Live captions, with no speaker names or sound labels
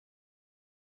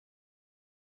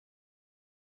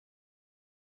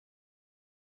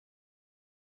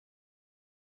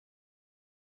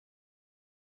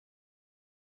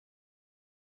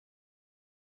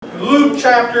Luke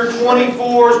chapter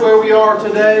 24 is where we are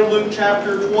today. Luke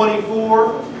chapter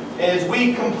 24. As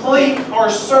we complete our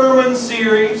sermon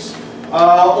series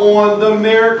on the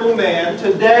miracle man.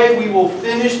 Today we will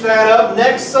finish that up.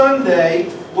 Next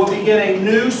Sunday we'll begin a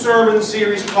new sermon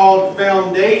series called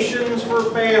Foundations for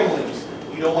Families.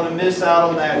 You don't want to miss out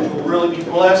on that. You'll really be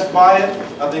blessed by it.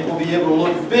 I think we'll be able to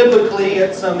look biblically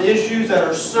at some issues that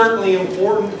are certainly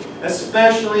important,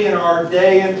 especially in our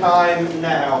day and time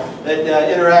now that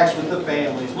interacts with the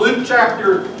families. Luke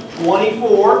chapter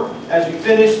 24, as we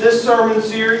finish this sermon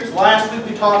series. Last week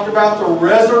we talked about the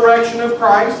resurrection of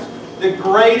Christ, the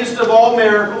greatest of all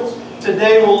miracles.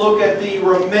 Today we'll look at the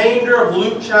remainder of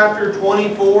Luke chapter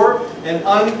 24 and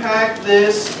unpack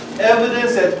this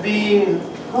evidence that's being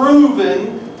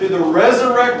proven through the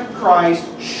resurrected Christ,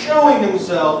 showing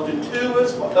Himself to two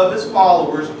of His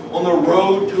followers on the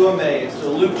road to Emmaus.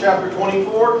 So Luke chapter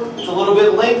 24, it's a little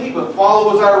bit lengthy, but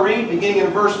follow as I read, beginning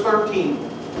in verse 13.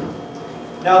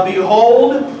 Now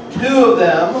behold, two of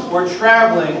them were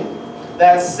traveling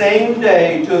that same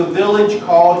day to a village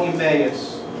called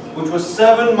Emmaus, which was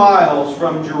 7 miles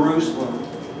from Jerusalem.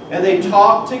 And they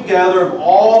talked together of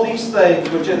all these things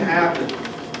which had happened.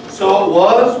 So it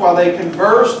was, while they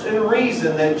conversed and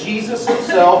reasoned, that Jesus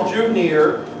Himself drew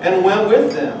near and went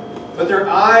with them. But their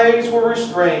eyes were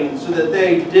restrained, so that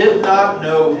they did not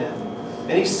know Him.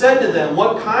 And He said to them,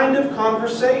 "What kind of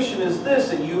conversation is this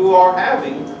that you are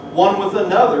having one with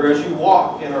another as you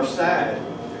walk and are sad?"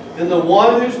 Then the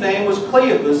one whose name was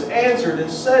Cleopas answered and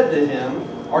said to Him,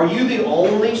 "Are you the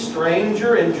only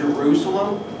stranger in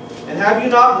Jerusalem? And have you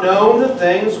not known the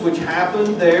things which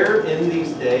happened there in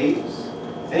these days?"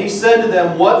 And He said to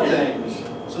them, "What things?"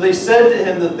 So they said to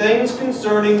Him, "The things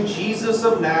concerning Jesus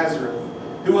of Nazareth,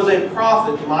 who was a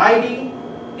prophet, mighty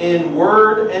in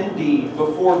word and deed,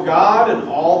 before God and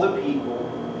all the people,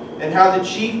 and how the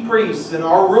chief priests and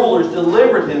our rulers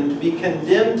delivered Him to be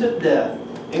condemned to death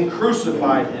and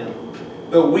crucified Him.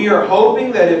 But we are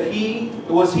hoping that if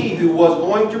it was He who was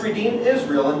going to redeem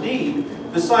Israel. Indeed,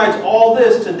 besides all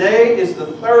this, today is the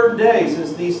 3rd day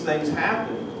since these things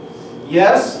happened.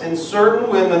 Yes, and certain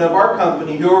women of our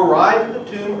company who arrived at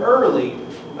the tomb early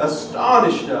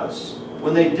astonished us.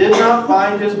 When they did not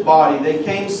find His body, they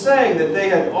came saying that they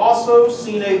had also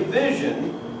seen a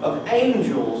vision of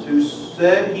angels who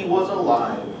said He was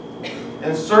alive.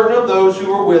 And certain of those who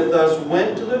were with us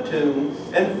went to the tomb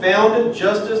and found it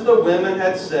just as the women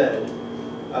had said.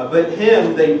 But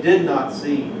Him they did not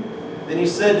see. Then He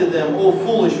said to them, "O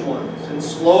foolish ones, and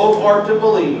slow of heart to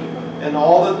believe, in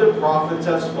all that the prophets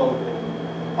have spoken.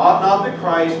 Ought not the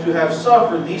Christ to have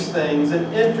suffered these things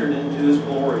and entered into His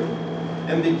glory?"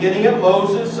 And beginning at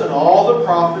Moses and all the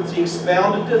prophets, He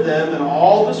expounded to them in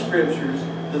all the Scriptures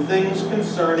the things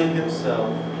concerning Himself.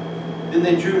 Then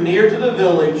they drew near to the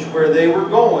village where they were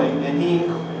going, and He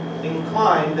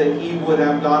inclined that He would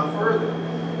have gone further.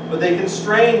 But they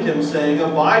constrained Him, saying,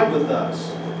 "Abide with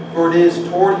us, for it is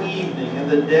toward evening, and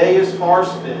the day is far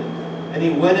spent." And He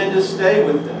went in to stay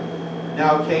with them.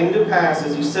 Now it came to pass,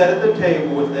 as He sat at the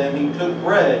table with them, He took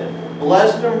bread,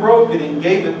 blessed and broke it, and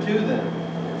gave it to them.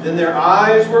 Then their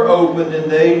eyes were opened, and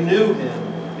they knew Him,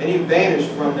 and He vanished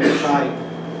from their sight.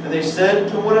 And they said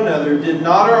to one another, "Did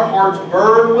not our hearts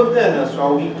burn within us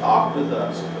while He talked with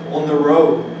us on the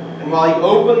road, and while He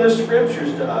opened the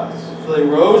Scriptures to us?" So they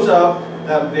rose up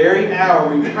that very hour,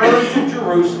 returned to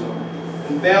Jerusalem,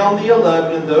 and found the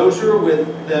 11 and those who were with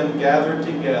them gathered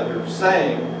together,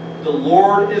 saying, "The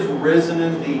Lord is risen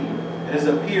indeed, and has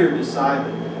appeared to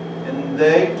Simon." And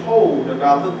they told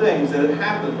about the things that had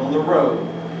happened on the road,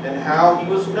 and how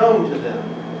He was known to them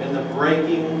in the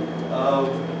breaking of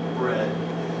bread.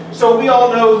 So we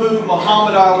all know who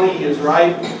Muhammad Ali is,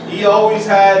 right? He always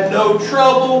had no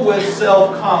trouble with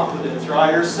self-confidence,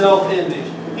 right? Or self-image.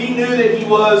 He knew that he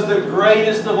was the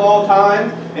greatest of all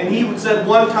time. And he said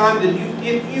one time that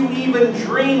if you even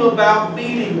dream about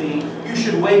beating me, you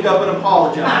should wake up and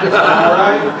apologize.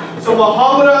 Alright? So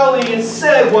Muhammad Ali, it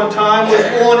said one time, was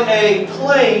on a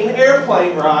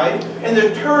airplane ride, and the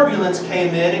turbulence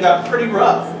came in and got pretty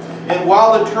rough. And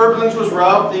while the turbulence was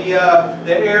rough, the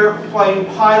airplane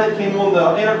pilot came on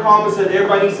the intercom and said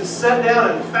everybody needs to sit down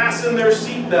and fasten their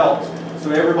seatbelts. So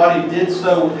everybody did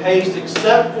so with haste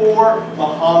except for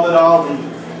Muhammad Ali.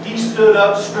 He stood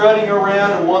up strutting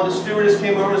around, and one of the stewardess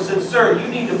came over and said, "Sir, you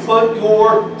need to put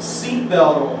your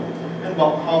seatbelt on." And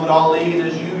Muhammad Ali, in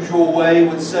his usual way,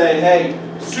 would say, "Hey,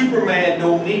 Superman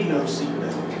don't need no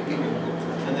seatbelt."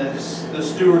 And then the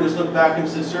stewardess looked back and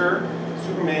said, "Sir,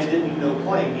 Superman didn't need no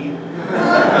plane either."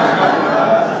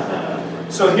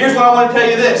 So here's what I want to tell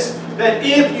you this, that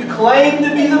if you claim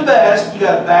to be the best, you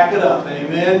got to back it up.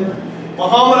 Amen?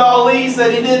 Muhammad Ali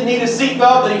said he didn't need a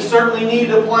seatbelt, but he certainly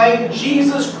needed a plane.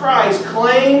 Jesus Christ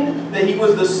claimed that He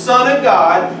was the Son of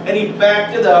God, and He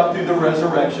backed it up through the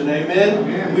resurrection. Amen?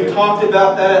 Amen. We talked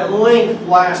about that at length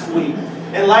last week.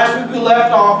 And last week we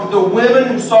left off with the women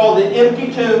who saw the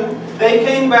empty tomb. They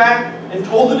came back and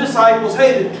told the disciples,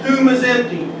 hey, the tomb is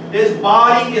empty. His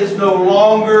body is no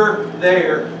longer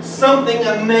there. Something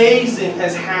amazing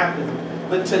has happened.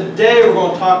 But today we're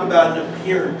going to talk about an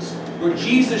appearance where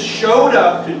Jesus showed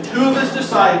up to two of His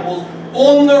disciples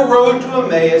on the road to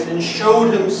Emmaus and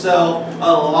showed Himself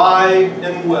alive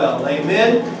and well.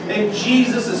 Amen? And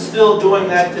Jesus is still doing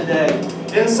that today.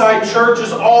 Inside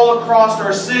churches all across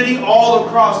our city, all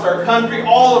across our country,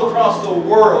 all across the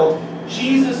world,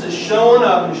 Jesus is showing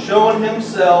up and showing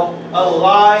Himself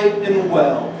alive and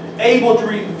well, able to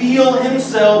reveal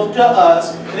Himself to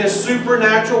us in a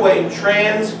supernatural way and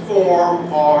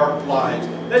transform our lives.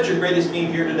 That's your greatest need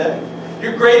here today.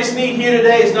 Your greatest need here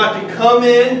today is not to come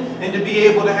in and to be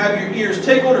able to have your ears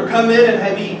tickled or come in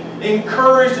and be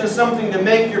encouraged in something to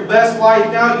make your best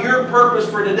life now. Your purpose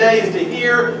for today is to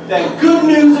hear that good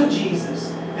news of Jesus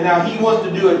and how He wants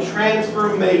to do a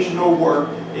transformational work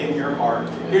in your heart.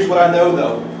 Here's what I know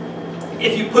though.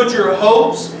 If you put your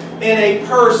hopes in a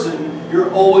person,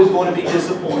 you're always going to be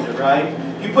disappointed, right?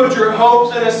 If you put your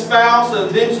hopes in a spouse,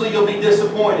 eventually you'll be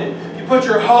disappointed. If you put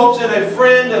your hopes in a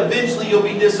friend, eventually you'll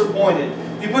be disappointed.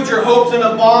 If you put your hopes in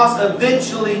a boss,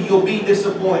 eventually you'll be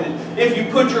disappointed. If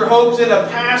you put your hopes in a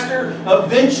pastor,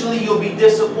 eventually you'll be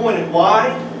disappointed.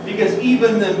 Why? Because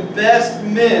even the best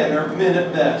men are men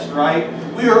at best, right?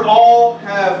 We all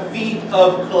have feet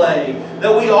of clay.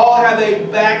 That we all have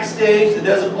a backstage that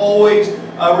doesn't always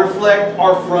reflect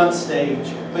our front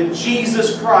stage. But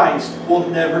Jesus Christ will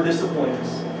never disappoint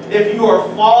us. If you are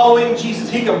following Jesus,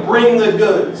 He can bring the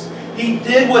goods. He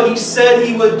did what He said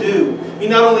He would do. He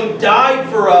not only died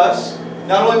for us,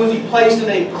 not only was He placed in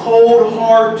a cold,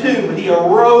 hard tomb, but He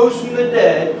arose from the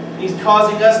dead. He's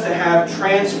causing us to have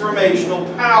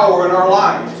transformational power in our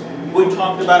lives. We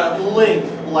talked about it at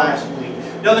length last week.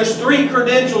 Now there's three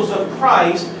credentials of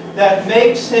Christ that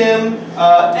makes Him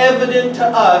evident to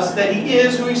us that He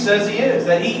is who He says He is.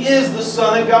 That He is the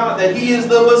Son of God. That He is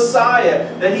the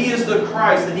Messiah. That He is the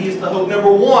Christ. That He is the hope.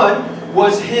 Number one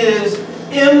was His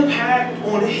impact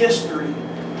on history.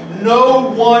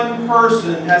 No one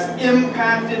person has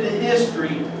impacted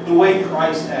history the way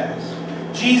Christ has.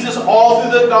 Jesus, all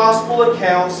through the gospel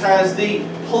accounts, has the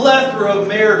plethora of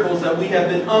miracles that we have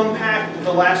been unpacked in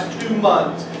the last 2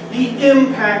 months. He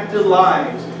impacted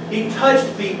lives. He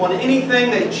touched people, and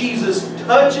anything that Jesus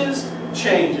touches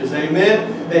changes.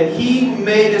 Amen? That He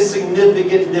made a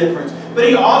significant difference. But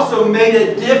He also made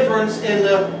a difference in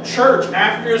the church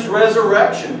after His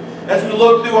resurrection. As we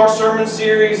look through our sermon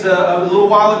series a little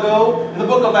while ago, in the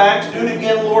book of Acts, do it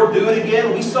again, Lord, do it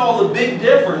again, we saw the big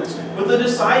difference with the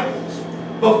disciples.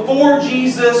 Before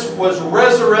Jesus was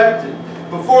resurrected,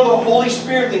 before the Holy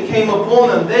Spirit that came upon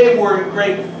them, they were in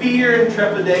great fear and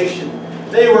trepidation.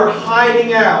 They were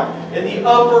hiding out in the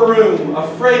upper room,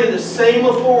 afraid of the same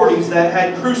authorities that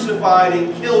had crucified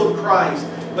and killed Christ.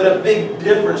 But a big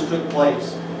difference took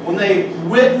place when they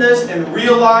witnessed and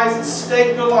realized and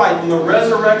staked their life in the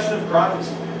resurrection of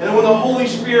Christ. And when the Holy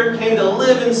Spirit came to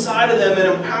live inside of them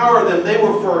and empower them, they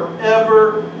were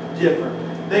forever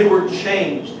different. They were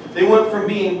changed. They went from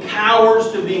being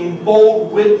cowards to being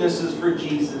bold witnesses for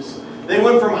Jesus. They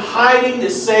went from hiding to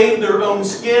save their own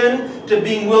skin to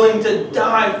being willing to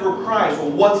die for Christ. Well,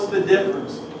 what's the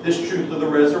difference? This truth of the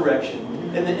resurrection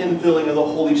and the infilling of the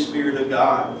Holy Spirit of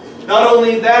God. Not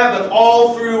only that, but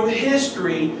all through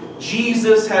history,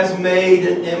 Jesus has made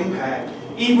an impact.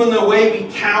 Even the way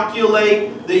we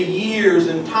calculate the years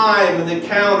and time and the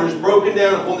calendars broken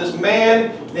down upon this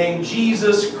man named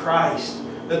Jesus Christ.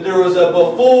 That there was a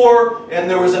before and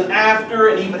there was an after,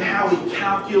 and even how we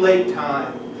calculate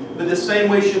time. But the same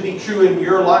way should be true in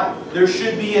your life. There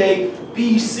should be a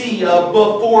BC, a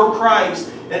before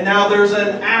Christ, and now there's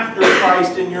an after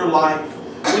Christ in your life.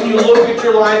 When you look at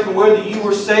your life and whether you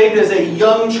were saved as a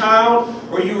young child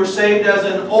or you were saved as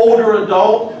an older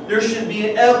adult, there should be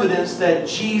evidence that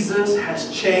Jesus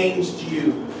has changed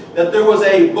you. That there was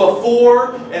a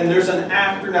before and there's an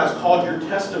after. Now it's called your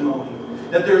testimony.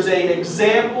 That there's an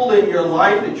example in your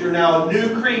life that you're now a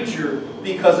new creature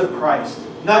because of Christ.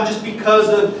 Not just because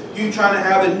of you trying to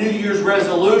have a New Year's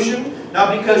resolution.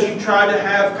 Not because you try to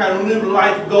have kind of new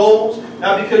life goals.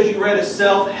 Not because you read a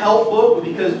self-help book. But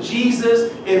because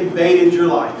Jesus invaded your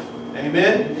life.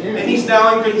 Amen? Amen? And He's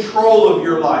now in control of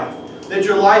your life. That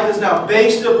your life is now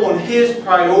based upon His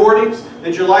priorities.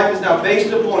 That your life is now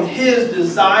based upon His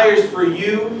desires for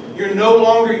you. You're no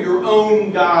longer your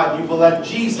own God. You've let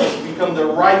Jesus become become the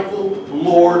rightful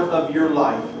Lord of your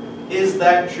life. Is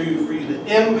that true for you?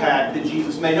 The impact that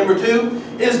Jesus made. Number two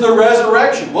is the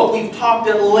resurrection, what we've talked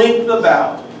at length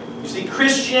about. You see,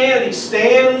 Christianity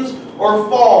stands or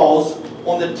falls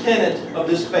on the tenet of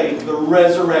this faith, the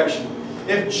resurrection.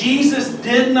 If Jesus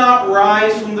did not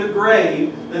rise from the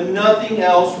grave, then nothing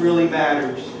else really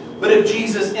matters. But if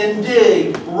Jesus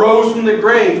indeed rose from the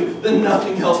grave, then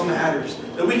nothing else matters.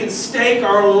 That we can stake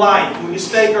our life, we can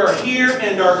stake our here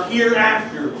and our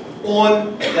hereafter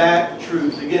on that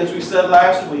truth. Again, as we said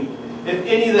last week, if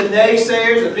any of the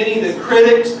naysayers, if any of the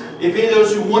critics, if any of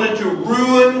those who wanted to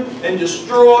ruin and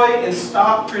destroy and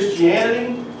stop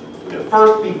Christianity, when it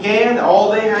first began,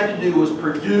 all they had to do was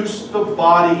produce the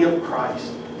body of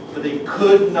Christ. But they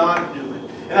could not do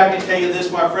it. And I can tell you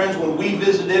this, my friends, when we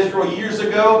visited Israel years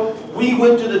ago, we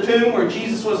went to the tomb where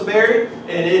Jesus was buried,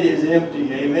 and it is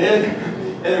empty. Amen?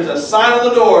 And there's a sign on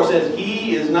the door that says,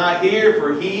 He is not here,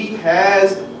 for He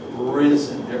has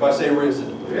risen. Everybody say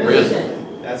risen.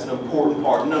 Risen. That's an important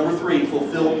part. Number three,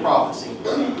 fulfilled prophecy.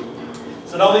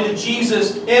 So not only did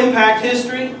Jesus impact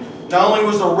history, not only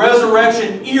was the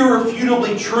resurrection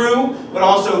irrefutably true, but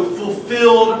also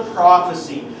fulfilled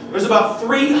prophecy. There's about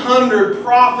 300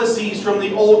 prophecies from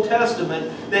the Old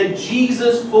Testament that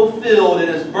Jesus fulfilled in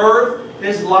His birth,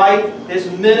 His life, His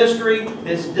ministry,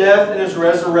 His death, and His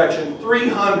resurrection.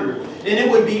 300. And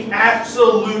it would be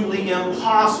absolutely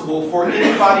impossible for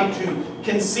anybody to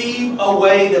conceive a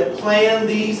way to plan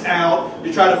these out,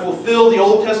 to try to fulfill the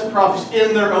Old Testament prophecies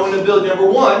in their own ability.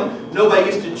 Number one, nobody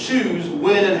gets to choose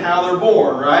when and how they're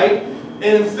born, right?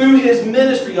 And through His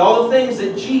ministry, all the things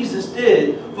that Jesus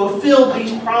did fulfilled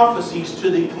these prophecies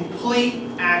to the complete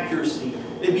accuracy.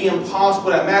 It'd be impossible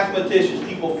that mathematicians,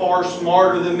 people far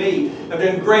smarter than me, have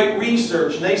done great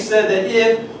research. And they said that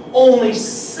if only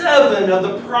 7 of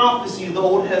the prophecies of the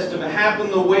Old Testament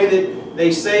happened the way that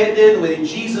they say it did, the way that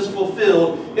Jesus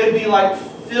fulfilled, it'd be like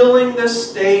filling the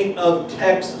state of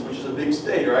Texas, which is a big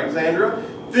state, right, Alexandra?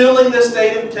 Filling the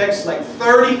state of Texas like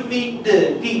 30 feet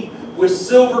deep with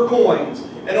silver coins.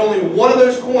 And only one of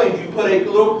those coins, you put a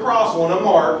little cross on a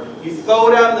mark, you throw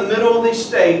it out in the middle of the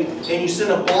state, and you send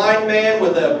a blind man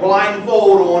with a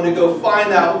blindfold on to go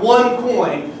find that one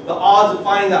coin. The odds of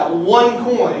finding that one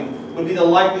coin would be the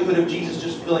likelihood of Jesus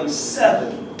just fulfilling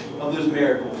 7 of those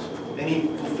miracles. And He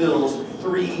fulfills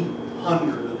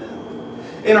 300 of them.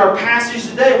 In our passage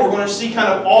today, we're going to see kind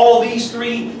of all these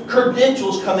 3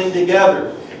 credentials coming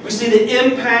together. We see the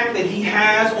impact that He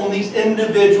has on these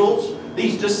individuals,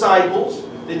 these disciples,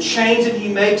 the change that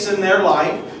He makes in their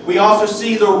life. We also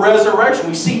see the resurrection.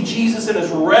 We see Jesus in His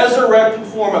resurrected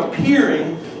form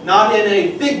appearing, not in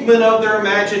a figment of their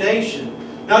imagination,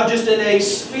 not just in a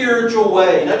spiritual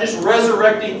way, not just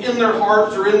resurrecting in their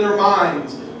hearts or in their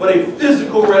minds, but a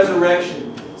physical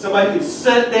resurrection. Somebody could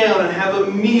sit down and have a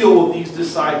meal with these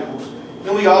disciples.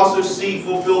 Then we also see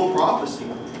fulfilled prophecy.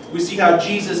 We see how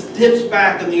Jesus dips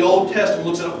back in the Old Testament,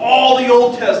 looks at all the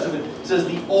Old Testament, says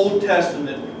the Old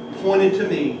Testament pointed to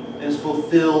me and is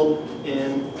fulfilled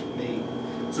in me.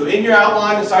 So in your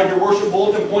outline, inside your worship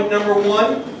bulletin, point number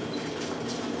 1,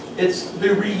 it's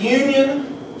the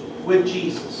reunion with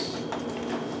Jesus.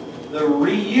 The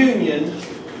reunion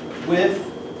with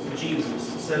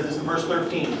Jesus. It says this in verse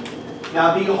 13.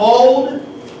 Now behold,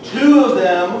 2 of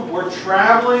them were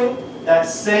traveling that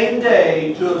same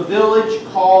day to a village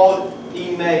called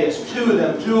Emmaus. 2 of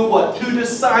them. 2 of what? 2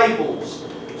 disciples.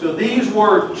 So these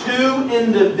were 2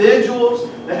 individuals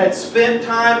that had spent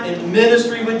time in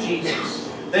ministry with Jesus.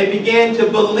 They began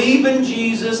to believe in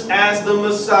Jesus as the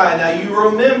Messiah. Now you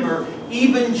remember,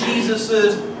 even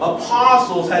Jesus'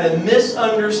 apostles had a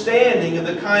misunderstanding of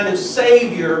the kind of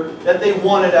Savior that they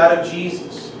wanted out of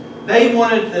Jesus. They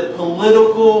wanted the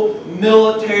political,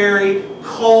 military,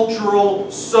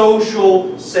 cultural,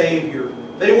 social Savior.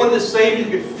 They wanted a Savior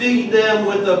that could feed them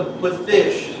with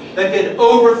fish, that could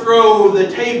overthrow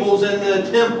the tables in the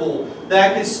temple,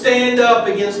 that could stand up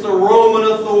against the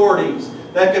Roman authorities,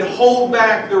 that could hold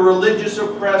back the religious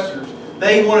oppressors.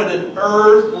 They wanted an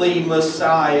earthly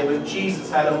Messiah, but Jesus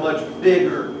had a much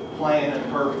bigger plan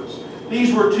and purpose.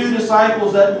 These were 2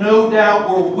 disciples that no doubt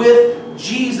were with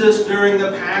Jesus during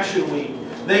the Passion Week.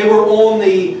 They were on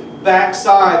the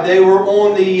backside. They were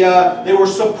they were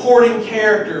supporting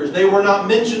characters. They were not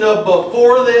mentioned of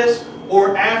before this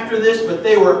or after this, but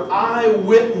they were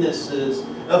eyewitnesses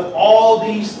of all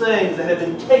these things that had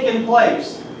been taking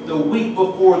place the week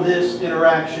before this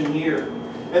interaction here.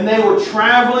 And they were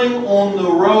traveling on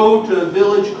the road to a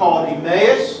village called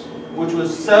Emmaus, which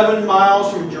was 7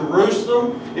 miles from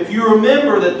Jerusalem. If you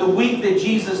remember that the week that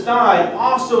Jesus died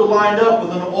also lined up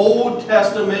with an Old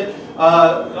Testament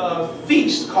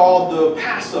feast called the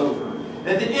Passover.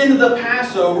 At the end of the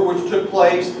Passover, which took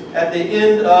place at the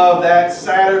end of that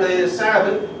Saturday, the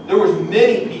Sabbath, there was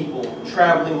many people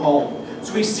traveling home.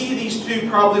 So we see these two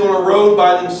probably on a road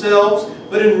by themselves,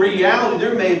 but in reality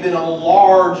there may have been a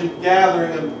large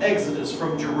gathering of exodus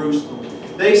from Jerusalem.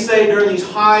 They say during these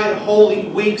high and holy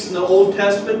weeks in the Old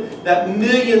Testament that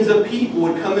millions of people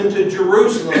would come into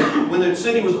Jerusalem when the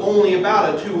city was only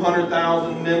about a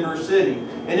 200,000 member city.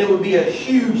 And it would be a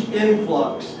huge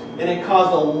influx. And it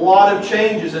caused a lot of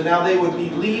changes, and now they would be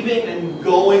leaving and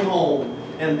going home.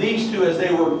 And these two, as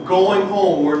they were going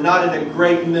home, were not in a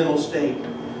great mental state.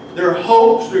 Their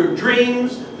hopes, their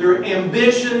dreams, their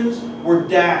ambitions were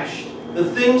dashed. The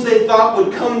things they thought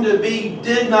would come to be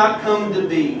did not come to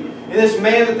be. And this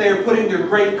man that they were putting their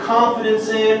great confidence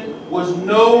in was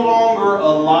no longer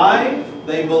alive,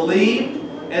 they believed.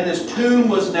 And this tomb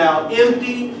was now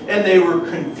empty, and they were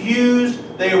confused,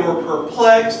 they were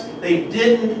perplexed, they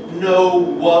didn't know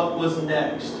what was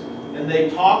next. And they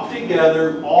talked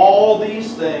together all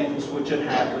these things which had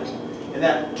happened. And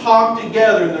that talk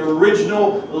together in the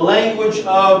original language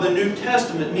of the New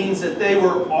Testament means that they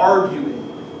were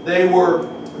arguing, they were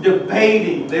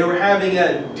debating, they were having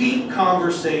a deep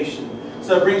conversation.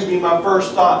 So that brings me to my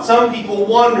first thought. Some people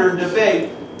wonder and debate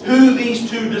who these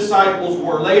two disciples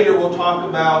were. Later we'll talk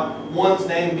about one's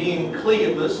name being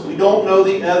Cleopas. We don't know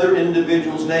the other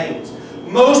individuals' names.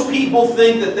 Most people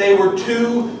think that they were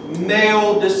two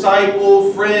male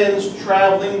disciple friends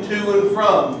traveling to and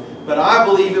from. But I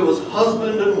believe it was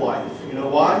husband and wife. You know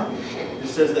why? It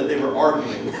says that they were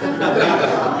arguing.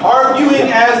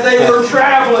 Arguing as they were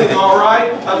traveling, all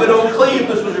right? I bet old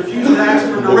Cleopas was refusing to ask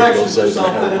for directions or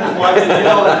something, and his wife didn't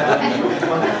yell at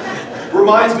him.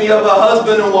 Reminds me of a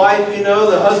husband and wife, you know.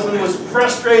 The husband was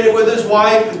frustrated with his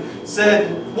wife and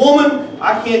said, "Woman,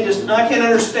 I can't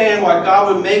understand why God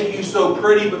would make you so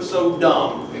pretty but so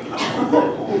dumb."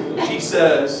 She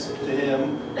says to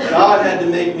him, "God had to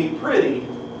make me pretty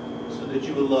so that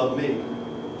you would love me.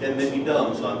 He had to make me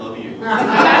dumb so I'd love you."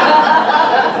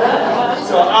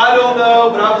 So I don't know,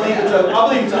 but I believe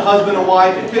it's a husband and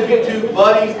wife. It could be two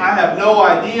buddies. I have no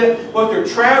idea. But they're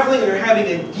traveling and they're having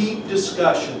a deep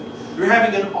discussion. They're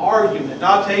having an argument. And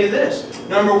I'll tell you this.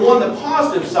 Number one, the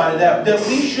positive side of that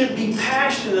we should be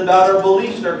passionate about our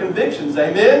beliefs and our convictions.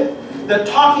 Amen? That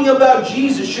talking about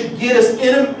Jesus should get us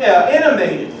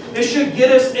animated. It should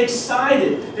get us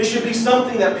excited. It should be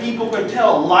something that people can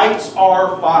tell lights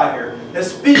our fire. That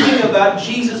speaking about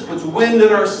Jesus puts wind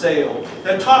in our sail.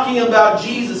 That talking about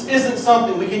Jesus isn't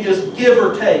something we can just give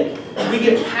or take. We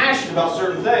get passionate about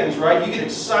certain things, right? You get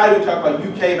excited when you talk about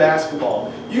UK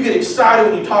basketball. You get excited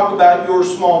when you talk about your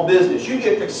small business. You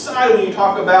get excited when you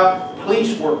talk about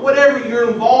police work. Whatever you're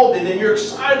involved in and you're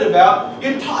excited about,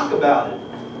 you talk about it.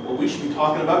 Well, we should be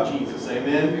talking about Jesus,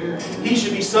 amen? He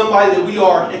should be somebody that we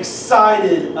are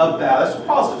excited about. That's the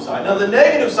positive side. Now, the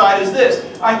negative side is this.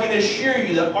 I can assure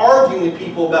you that arguing with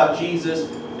people about Jesus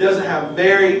doesn't have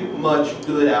very much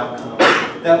good outcome.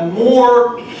 That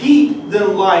more heat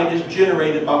than light is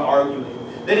generated by arguing.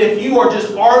 That if you are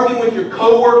just arguing with your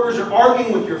coworkers or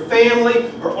arguing with your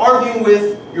family or arguing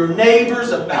with your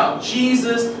neighbors about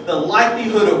Jesus, the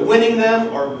likelihood of winning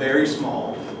them are very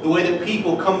small. The way that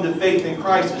people come to faith in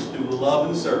Christ is through love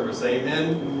and service.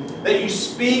 Amen? That you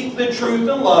speak the truth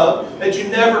in love. That you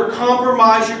never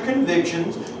compromise your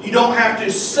convictions. You don't have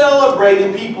to celebrate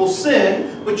in people's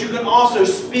sin, but you can also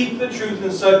speak the truth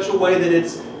in such a way that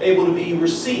it's able to be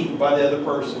received by the other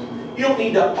person. You don't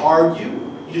need to argue.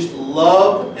 You just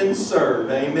love and serve.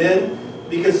 Amen?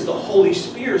 Because it's the Holy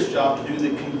Spirit's job to do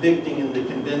the convicting and the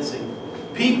convincing.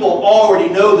 People already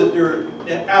know that they're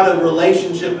out of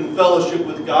relationship and fellowship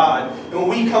with God. And when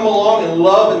we come along and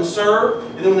love and serve,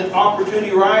 and then when the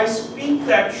opportunity arises, speak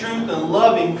that truth in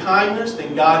loving kindness,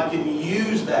 then God can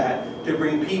use that to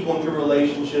bring people into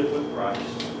relationship with Christ.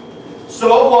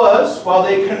 So it was, while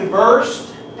they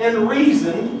conversed and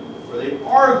reasoned, or they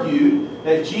argued,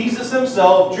 that Jesus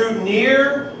himself drew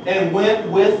near and went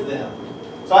with them.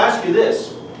 So I ask you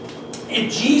this.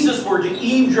 If Jesus were to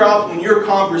eavesdrop on your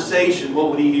conversation, what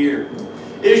would he hear?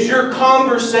 Is your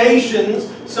conversations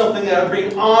something that would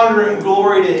bring honor and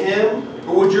glory to him?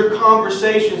 Or would your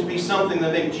conversations be something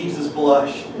that make Jesus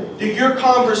blush? Do your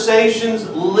conversations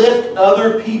lift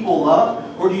other people up?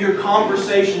 Or do your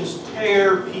conversations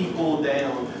tear people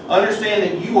down? Understand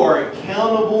that you are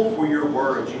accountable for your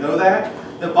words. You know that?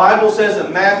 The Bible says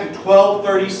in Matthew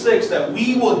 12:36 that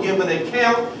we will give an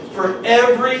account for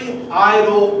every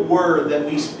idle word that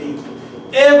we speak.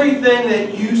 Everything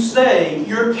that you say,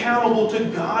 you're accountable to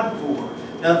God for.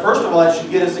 Now, first of all, that should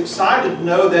get us excited to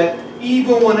know that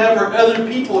even whenever other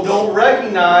people don't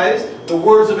recognize the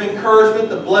words of encouragement,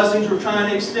 the blessings we're trying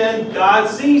to extend, God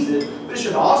sees it. But it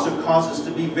should also cause us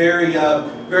to be very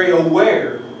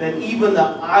aware that even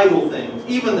the idle things,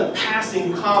 even the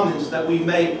passing comments that we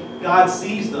make, God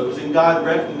sees those and God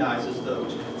recognizes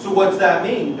those. So what's that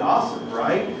mean? Gossip,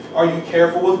 right? Are you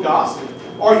careful with gossip?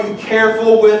 Are you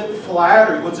careful with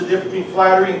flattery? What's the difference between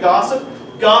flattery and gossip?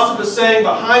 Gossip is saying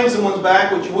behind someone's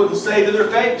back what you wouldn't say to their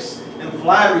face. And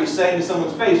flattery is saying to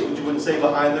someone's face what you wouldn't say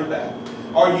behind their back.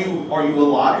 Are you a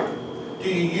liar? Do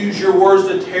you use your words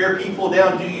to tear people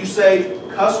down? Do you say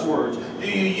cuss words?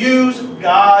 Do you use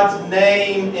God's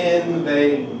name in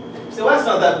vain? You say, well, that's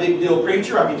not that big deal,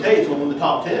 preacher. I can tell you it's one of the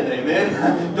top 10,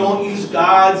 amen? Don't use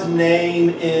God's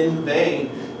name in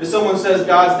vain. If someone says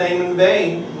God's name in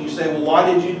vain, and you say, well, why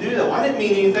did you do that? Well, I didn't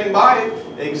mean anything by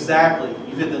it. Exactly.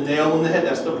 You've hit the nail on the head.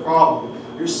 That's the problem.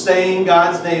 You're saying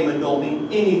God's name and don't mean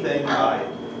anything by it.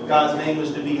 God's name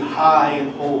is to be high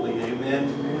and holy,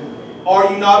 amen?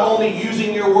 Are you not only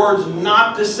using your words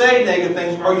not to say negative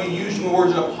things, are you using your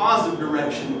words in a positive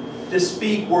direction to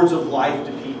speak words of life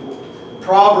to people?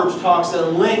 Proverbs talks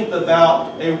at length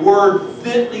about a word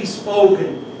fitly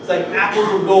spoken. It's like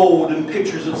apples of gold and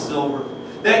pictures of silver.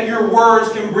 That your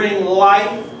words can bring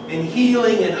life and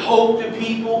healing and hope to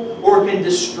people, or it can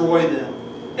destroy them.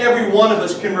 Every one of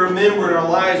us can remember in our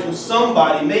lives when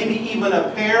somebody, maybe even a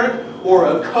parent or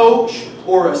a coach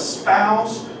or a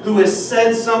spouse, who has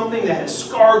said something that has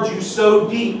scarred you so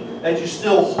deep that you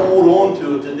still hold on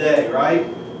to it today, right?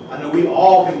 I know we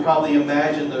all can probably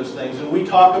imagine those things. And we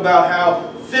talk about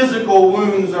how physical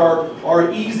wounds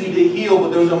are easy to heal, but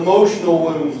those emotional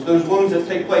wounds, those wounds that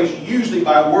take place usually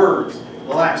by words,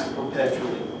 last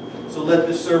perpetually. So let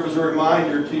this serve as a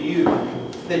reminder to you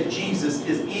that Jesus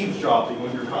is eavesdropping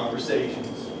on your conversations.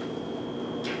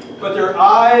 But their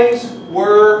eyes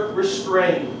were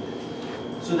restrained,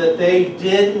 so that they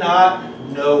did not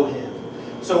know Him.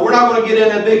 So we're not going to get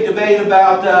in a big debate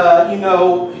about,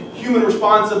 human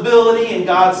responsibility and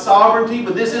God's sovereignty,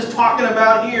 but this is talking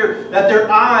about here that their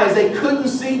eyes, they couldn't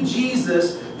see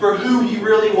Jesus for who He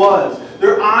really was.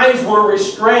 Their eyes were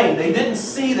restrained. They didn't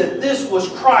see that this was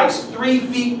Christ 3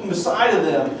 feet beside of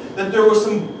them, that there was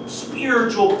some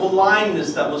spiritual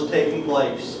blindness that was taking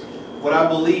place. What I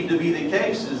believe to be the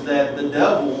case is that the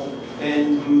devil,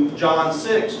 in John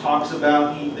 6, talks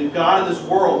about the God of this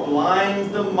world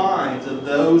blinds the minds of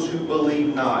those who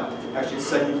believe not. Actually, it's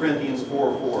 2 Corinthians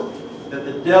 4:4. That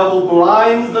the devil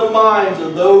blinds the minds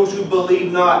of those who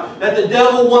believe not. That the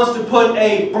devil wants to put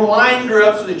a blinder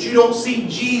up so that you don't see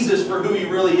Jesus for who He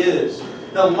really is.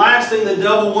 The last thing the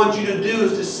devil wants you to do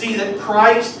is to see that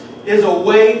Christ is a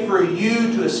way for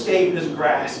you to escape His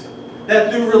grasp.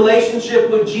 That through relationship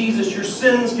with Jesus, your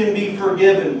sins can be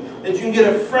forgiven. That you can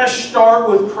get a fresh start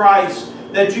with Christ.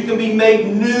 That you can be made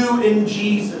new in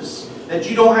Jesus. That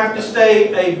you don't have to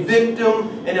stay a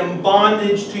victim and in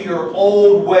bondage to your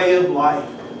old way of life.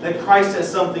 That Christ has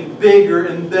something bigger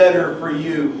and better for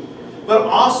you. But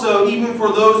also, even for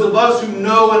those of us who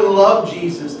know and love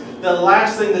Jesus, the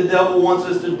last thing the devil wants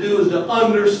us to do is to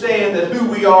understand that who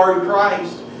we are in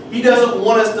Christ. He doesn't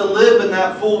want us to live in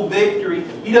that full victory.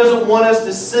 He doesn't want us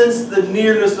to sense the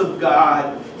nearness of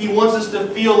God. He wants us to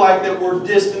feel like that we're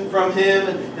distant from Him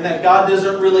and that God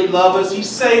doesn't really love us. He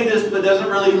saved us but doesn't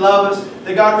really love us.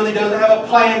 That God really doesn't have a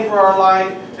plan for our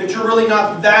life. That you're really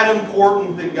not that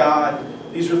important to God.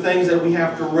 These are things that we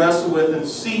have to wrestle with and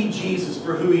see Jesus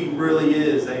for who He really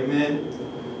is. Amen.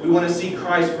 We want to see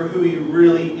Christ for who He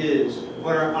really is. We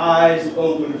want our eyes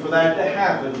open. For that to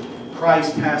happen,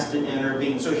 Christ has to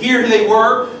intervene. So here they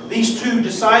were, these two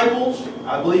disciples,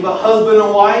 I believe a husband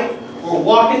and wife, were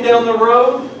walking down the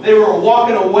road. They were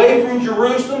walking away from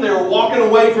Jerusalem. They were walking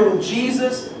away from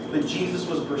Jesus. But Jesus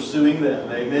was pursuing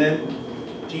them.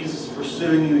 Amen. Jesus is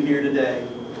pursuing you here today.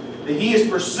 That He is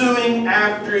pursuing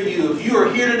after you. If you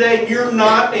are here today and you're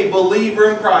not a believer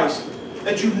in Christ,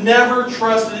 that you've never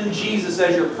trusted in Jesus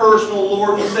as your personal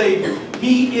Lord and Savior,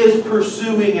 He is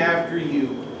pursuing after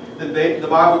you. The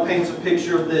Bible paints a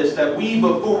picture of this, that we,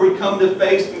 before we come to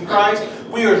faith in Christ,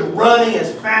 we are running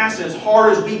as fast, as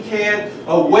hard as we can,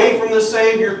 away from the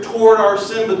Savior, toward our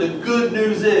sin. But the good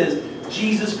news is,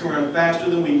 Jesus can run faster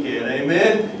than we can.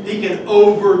 Amen? He can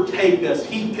overtake us.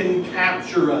 He can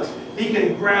capture us. He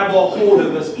can grab a hold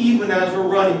of us, even as we're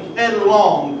running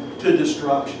headlong to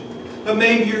destruction. But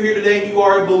maybe you're here today and you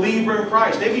are a believer in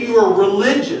Christ. Maybe you are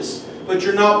religious, but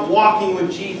you're not walking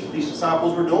with Jesus. These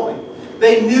disciples were doing.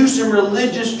 They knew some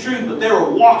religious truth, but they were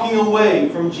walking away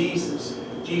from Jesus.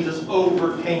 Jesus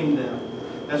overcame them.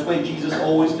 That's the way Jesus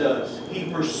always does. He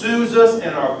pursues us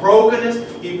in our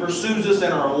brokenness. He pursues us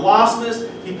in our lostness.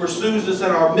 He pursues us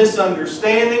in our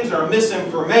misunderstandings, our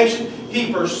misinformation.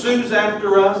 He pursues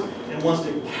after us and wants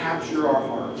to capture our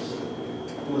hearts.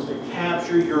 He wants to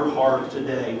capture your heart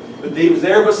today. But they was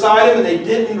there beside him and they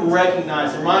didn't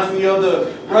recognize him. It reminds me of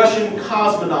the Russian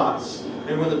cosmonauts.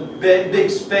 And when the big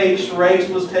space race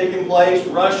was taking place,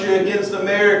 Russia against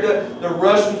America, the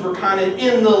Russians were kind of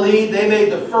in the lead. They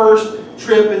made the first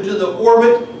trip into the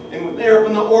orbit. And when they were up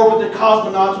in the orbit, the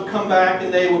cosmonauts would come back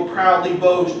and they would proudly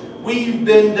boast, "We've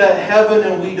been to heaven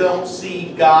and we don't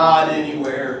see God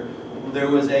anywhere." There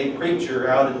was a preacher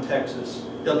out in Texas,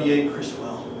 W.A.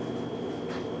 Criswell.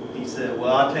 He said,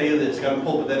 "Well, I'll tell you this." Got in the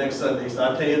pulpit that next Sunday. He said,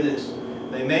 "I'll tell you this.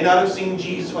 They may not have seen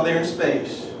Jesus while they were in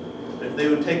space. But if they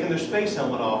would have taken their space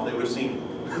helmet off, they would have seen him."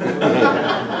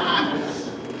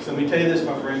 So let me tell you this,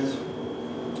 my friends.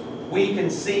 We can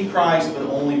see Christ,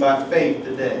 but only by faith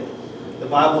today. The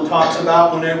Bible talks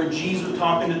about whenever Jesus was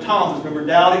talking to Thomas, remember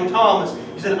doubting Thomas,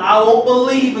 he said, "I won't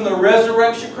believe in the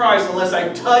resurrection of Christ unless I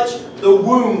touch the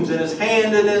wounds in his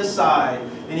hand and his side."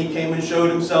 And he came and showed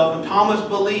himself, and Thomas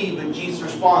believed, and Jesus'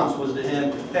 response was to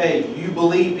him, "Hey, you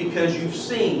believe because you've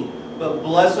seen, but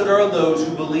blessed are those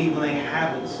who believe when they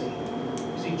haven't seen."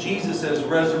 See, Jesus has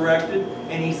resurrected,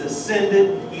 and He's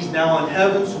ascended. He's now in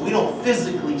heaven, so we don't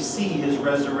physically see His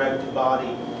resurrected body,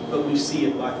 but we see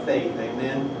it by faith.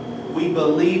 Amen? We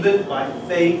believe it by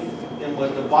faith in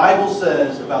what the Bible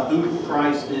says about who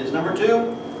Christ is. Number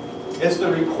two, it's the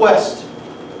request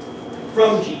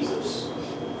from Jesus.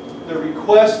 The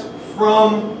request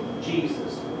from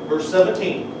Jesus. Verse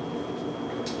 17.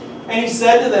 And He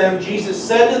said to them, Jesus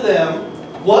said to them,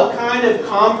 "What kind of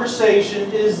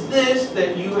conversation is this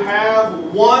that you have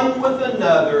one with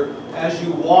another as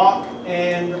you walk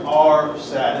and are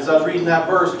sad?" As I was reading that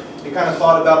verse, I kind of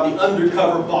thought about the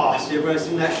undercover boss. Everybody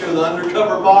seen that show, The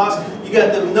Undercover Boss? You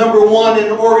got the number one in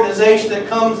an organization that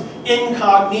comes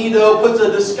incognito, puts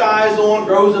a disguise on,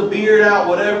 grows a beard out,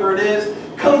 whatever it is,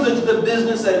 comes into the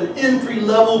business at an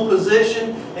entry-level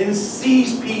position and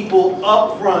sees people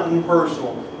up front and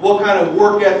personal. What kind of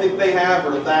work ethic they have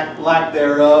or lack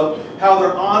thereof, how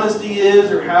their honesty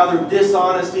is or how their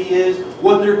dishonesty is,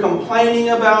 what they're complaining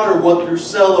about or what they're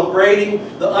celebrating.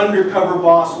 The undercover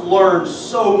boss learns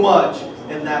so much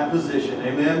in that position.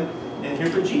 Amen? And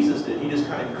here's what Jesus did. He just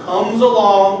kind of comes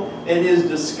along in His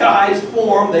disguised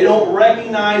form. They don't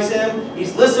recognize Him.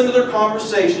 He's listening to their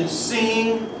conversation,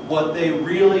 seeing what they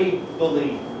really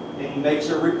believe. And He makes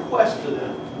a request to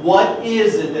them. What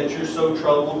is it that you're so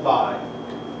troubled by?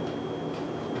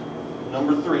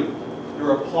 Number three, the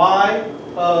reply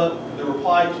to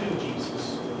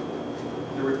Jesus.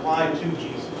 The reply to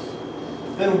Jesus.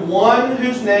 Then one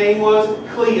whose name was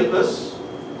Cleopas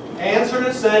answered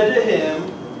and said to him,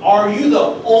 "Are you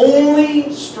the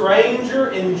only stranger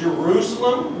in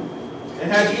Jerusalem?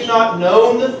 And have you not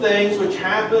known the things which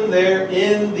happen there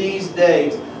in these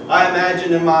days?" I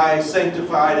imagine in my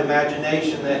sanctified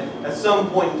imagination that at some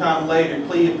point in time later,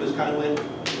 Cleopas kind of went,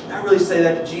 "Did I really say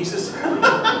that to Jesus?"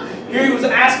 Here he was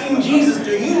asking Jesus,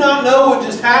 "Do you not know what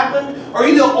just happened? Are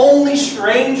you the only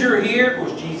stranger here?" Of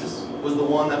course, Jesus was the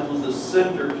one that was the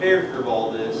center character of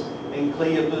all this. And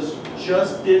Cleopas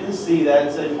just didn't see that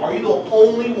and said, "Are you the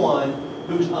only one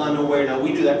who's unaware?" Now,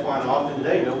 we do that quite often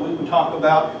today. We talk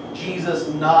about Jesus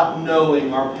not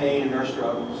knowing our pain and our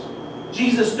struggles.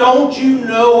 "Jesus, don't you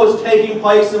know what's taking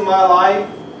place in my life?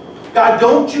 God,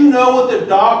 don't you know what the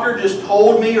doctor just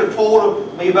told me or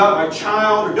told me about my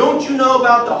child? Or don't you know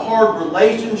about the hard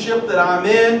relationship that I'm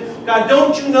in? God,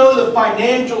 don't you know the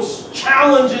financial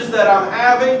challenges that I'm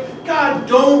having? God,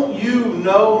 don't you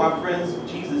know?" My friends,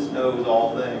 Jesus knows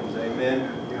all things. Amen.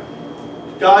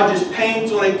 God just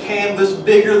paints on a canvas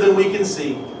bigger than we can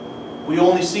see. We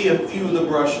only see a few of the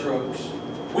brush strokes.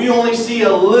 We only see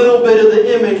a little bit of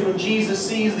the image when Jesus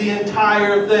sees the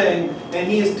entire thing.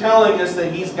 And He is telling us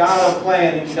that He's got a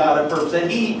plan and He's got a purpose. That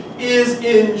He is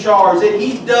in charge. That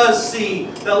He does see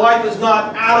that life is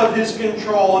not out of His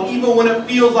control. And even when it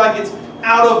feels like it's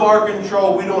out of our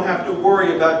control, we don't have to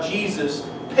worry about Jesus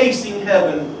pacing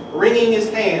heaven, wringing His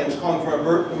hands, calling for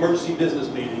an emergency business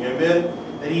meeting. Amen?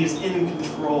 That He is in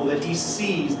control. That He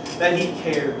sees. That He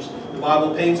cares. The Bible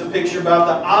paints a picture about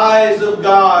the eyes of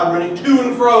God running to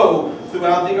and fro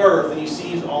throughout the earth, and He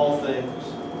sees all things.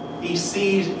 He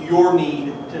sees your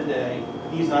need today.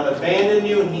 He's not abandoned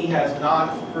you, and He has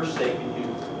not forsaken you.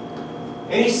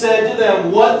 And He said to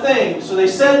them, "What things?" So they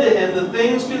said to Him, "The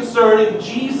things concerning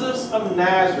Jesus of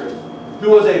Nazareth, who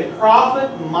was a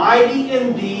prophet, mighty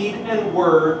in deed and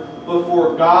word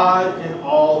before God and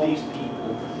all these people."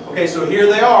 Okay, so here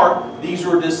they are. These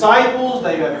were disciples.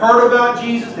 They had heard about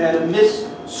Jesus. They had a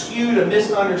skewed, a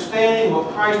misunderstanding of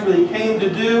what Christ really came to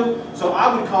do. So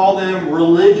I would call them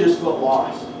religious but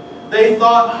lost. They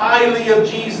thought highly of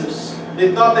Jesus.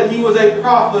 They thought that He was a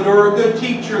prophet or a good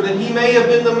teacher, that He may have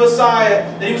been the Messiah,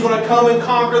 that He was going to come and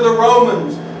conquer the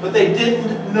Romans. But they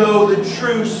didn't know the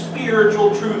true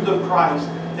spiritual truth of Christ.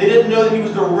 They didn't know that He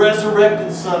was the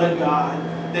resurrected Son of God.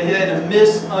 They had a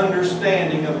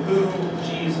misunderstanding of who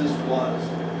Jesus was.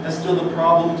 That's still the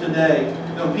problem today.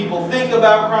 When people think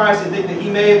about Christ, they think that He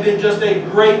may have been just a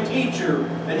great teacher,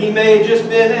 that He may have just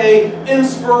been an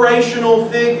inspirational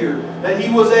figure, that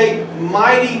He was a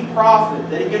mighty prophet,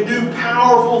 that He could do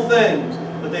powerful things,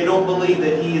 but they don't believe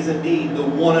that He is indeed the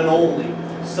one and only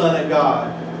Son of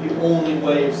God, the only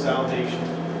way of salvation.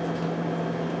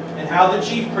 And how the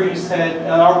chief priests had,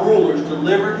 our rulers,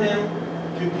 delivered Him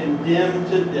to condemn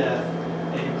to death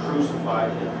and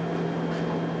crucified Him.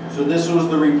 So this was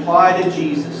the reply to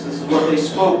Jesus. This is what they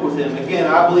spoke with Him. Again,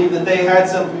 I believe that they had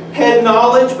some head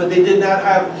knowledge, but they did not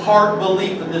have heart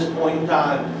belief at this point in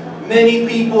time. Many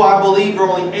people, I believe, are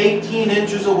only 18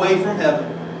 inches away from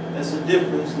heaven. That's the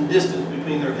difference in distance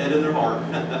between their head and their heart.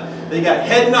 They got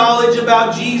head knowledge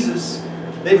about Jesus.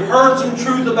 They've heard some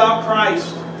truth about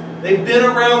Christ. They've been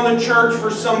around the church for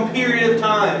some period of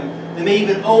time. They may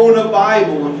even own a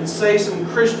Bible and can say some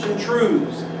Christian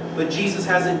truths. But Jesus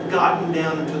hasn't gotten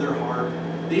down into their heart.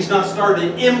 He's not started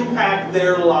to impact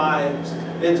their lives.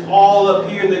 It's all up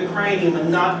here in the cranium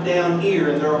and not down here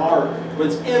in their heart. But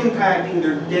it's impacting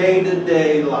their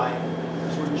day-to-day life.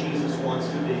 That's where Jesus wants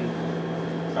to be.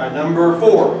 All right, number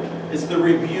 4 is the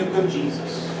rebuke of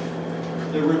Jesus.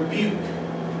 The rebuke.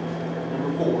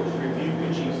 Number 4 is the rebuke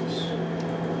of Jesus.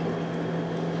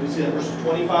 We see that verses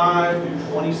 25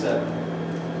 through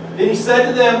 27. Then He said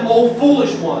to them, O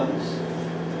foolish ones,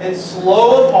 and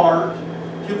slow of heart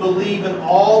to believe in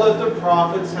all that the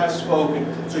prophets have spoken.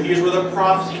 So here's where the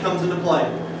prophecy comes into play.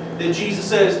 That Jesus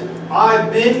says,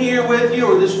 I've been here with you,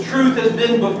 or this truth has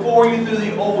been before you through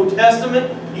the Old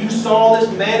Testament. You saw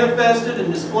this manifested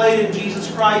and displayed in Jesus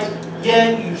Christ,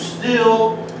 yet you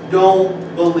still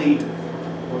don't believe.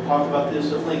 We'll talk about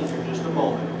this at length in just a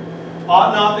moment.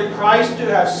 Ought not the Christ to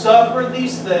have suffered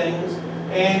these things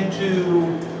and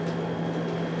to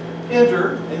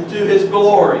enter into His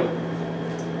glory?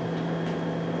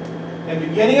 And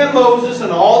beginning at Moses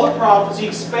and all the prophets, He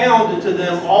expounded to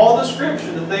them all the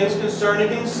Scripture, the things concerning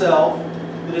Himself.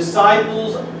 The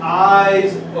disciples'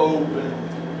 eyes opened.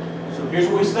 So here's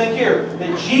what we think here.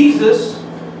 That Jesus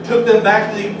took them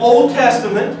back to the Old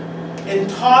Testament and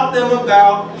taught them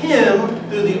about Him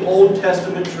through the Old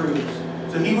Testament truths.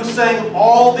 So He was saying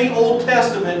all the Old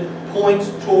Testament points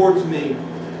towards me.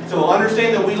 So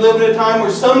understand that we live in a time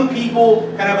where some people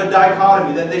kind of have a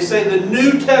dichotomy, that they say the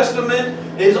New Testament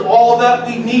is all that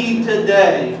we need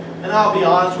today. And I'll be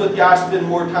honest with you, I spend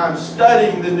more time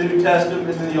studying the New Testament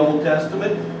than the Old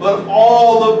Testament. But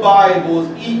all the Bible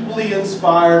is equally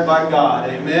inspired by God.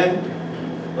 Amen?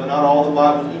 But not all the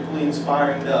Bible is equally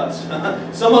inspiring to us.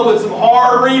 Some of it's some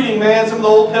hard reading, man. Some of the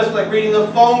Old Testament, like reading the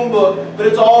phone book. But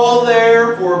it's all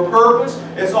there for a purpose.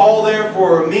 It's all there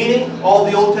for a meaning. All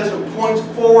the Old Testament points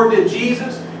forward to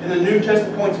Jesus, and the New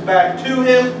Testament points back to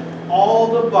Him.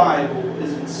 All the Bible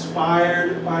is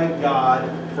inspired by God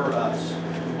for us.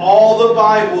 All the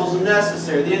Bible is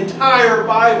necessary. The entire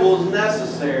Bible is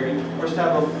necessary for us to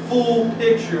have a full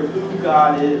picture of who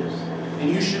God is. And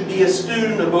you should be a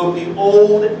student of both the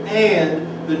Old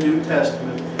and the New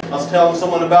Testament. I was telling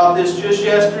someone about this just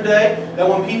yesterday, that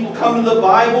when people come to the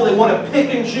Bible, they want to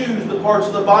pick and choose the parts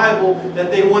of the Bible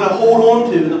that they want to hold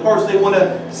on to, the parts they want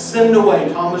to send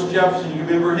away. Thomas Jefferson, you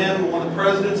remember him? One of the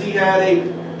presidents, he had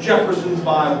a Jefferson's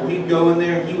Bible. He'd go in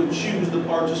there and he would choose the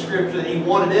parts of Scripture that he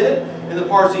wanted in it, and the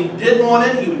parts he didn't want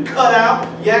in, he would cut out.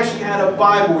 He actually had a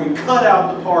Bible where he cut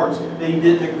out the parts that he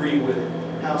didn't agree with.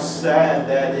 How sad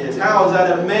that is. How is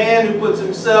that a man who puts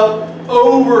himself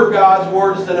over God's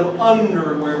Word instead of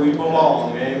under where we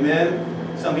belong?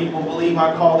 Amen? Some people believe,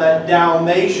 I call that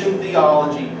Dalmatian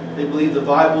theology. They believe the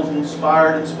Bible's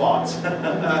inspired in spots.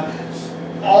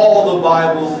 All the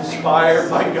Bible's inspired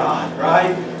by God,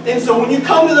 right? And so when you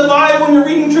come to the Bible and you're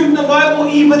reading truth in the Bible,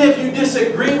 even if you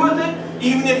disagree with it,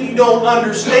 even if you don't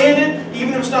understand it,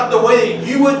 even if it's not the way that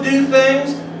you would do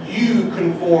things, you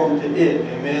conform to it.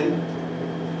 Amen?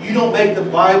 You don't make the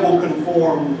Bible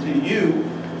conform to you.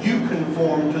 You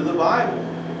conform to the Bible.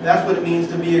 That's what it means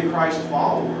to be a Christ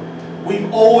follower.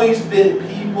 We've always been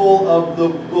people of the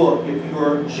book if you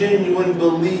are a genuine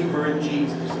believer in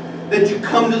Jesus. That you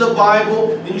come to the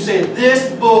Bible and you say,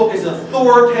 this book is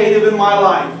authoritative in my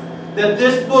life. That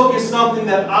this book is something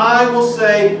that I will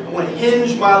say, I'm going to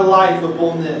hinge my life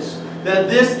upon this. That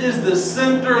this is the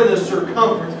center and the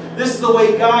circumference. This is the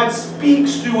way God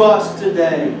speaks to us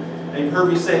today. And you've heard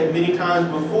me say it many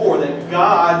times before that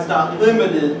God's not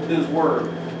limited to His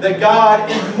Word. That God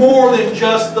is more than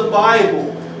just the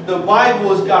Bible. The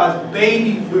Bible is God's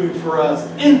baby food for us,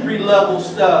 entry-level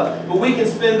stuff. But we can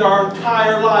spend our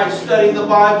entire life studying the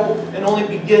Bible and only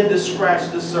begin to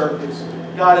scratch the surface.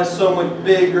 God is so much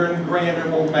bigger and grander and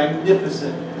more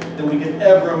magnificent than we could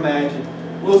ever imagine.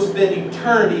 We'll spend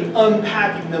eternity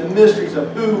unpacking the mysteries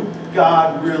of who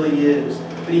God really is.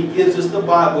 But He gives us the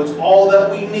Bible. It's all that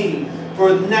we need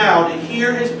for now to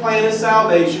hear His plan of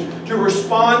salvation, to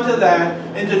respond to that,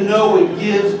 and to know it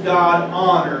gives God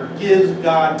honor, gives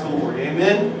God glory.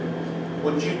 Amen?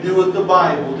 What you do with the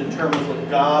Bible determines what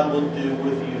God will do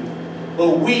with you.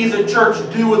 What we as a church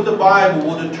do with the Bible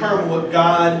will determine what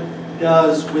God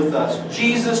does with us.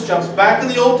 Jesus jumps back in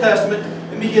the Old Testament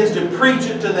and begins to preach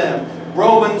it to them.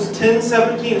 Romans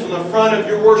 10:17 is on the front of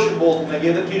your worship bulletin. I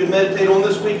gave it to you to meditate on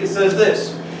this week. It says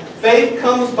this: faith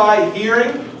comes by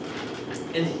hearing,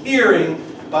 and hearing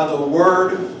by the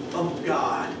Word of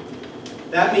God.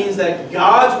 That means that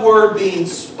God's Word being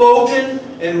spoken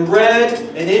and read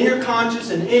and in your conscience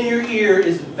and in your ear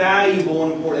is valuable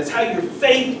and important. It's how your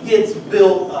faith gets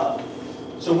built up.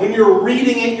 So when you're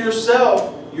reading it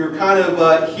yourself, you're kind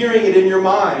of hearing it in your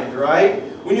mind, right?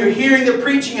 When you're hearing the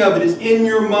preaching of it, it's in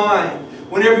your mind.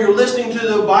 Whenever you're listening to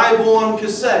the Bible on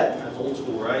cassette, that's old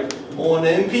school, right? On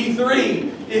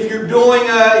MP3, if you're doing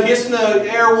listening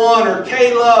to Air One or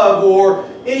K-Love or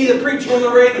any of the preaching on the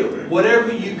radio,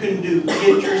 whatever you can do,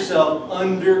 get yourself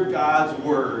under God's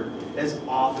Word as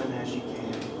often as you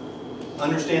can.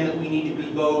 Understand that we need to be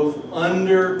both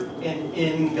under and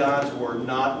in God's Word,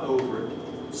 not over it.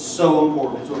 So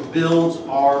important. So it builds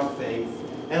our faith.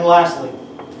 And lastly,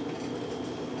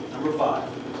 number 5,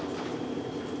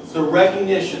 it's the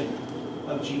recognition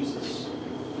of Jesus.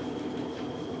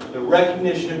 The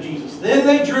recognition of Jesus. Then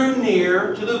they drew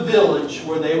near to the village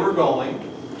where they were going,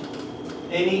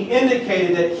 and He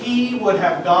indicated that He would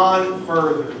have gone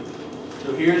further.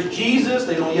 So here's Jesus.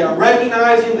 They don't yet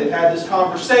recognize Him. They've had this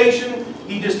conversation.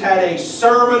 He just had a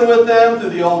sermon with them through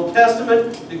the Old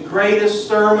Testament. The greatest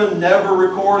sermon never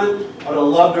recorded. I would have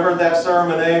loved to have heard that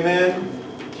sermon. Amen.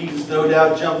 Jesus no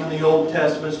doubt jumped in the Old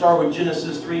Testament. Start with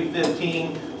Genesis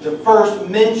 3:15. The first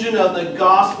mention of the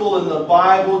gospel in the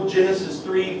Bible, Genesis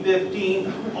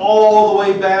 3:15, all the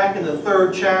way back in the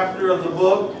 3rd chapter of the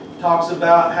book, talks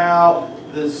about how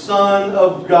the Son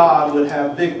of God would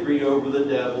have victory over the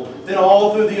devil. Then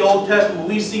all through the Old Testament,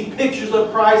 we see pictures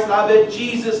of Christ that I bet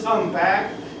Jesus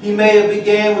unpacked. He may have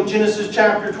began with Genesis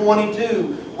chapter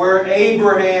 22, where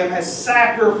Abraham has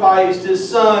sacrificed his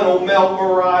son on Mount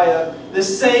Moriah, the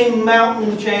same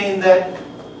mountain chain that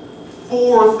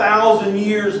 4,000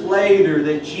 years later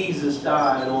that Jesus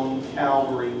died on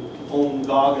Calvary, on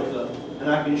Golgotha. And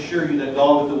I can assure you that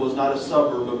Golgotha was not a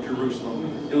suburb of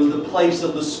Jerusalem. It was the place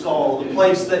of the skull, the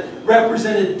place that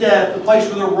represented death, the place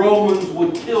where the Romans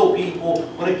would kill people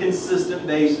on a consistent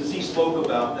basis. He spoke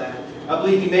about that. I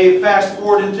believe he may have fast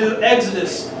forwarded into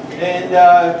Exodus.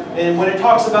 And when it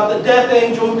talks about the death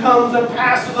angel who comes and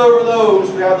passes over those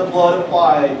who have the blood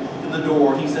applied to the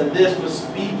door. He said, this was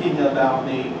speaking about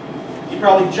me. He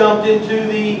probably jumped into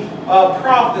the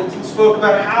prophets and spoke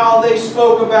about how they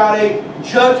spoke about a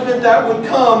judgment that would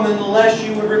come unless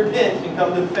you would repent and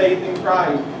come to faith in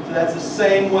Christ. So that's the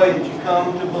same way that you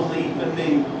come to belief in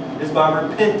me, is by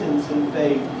repentance and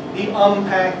faith. He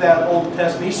unpacked that Old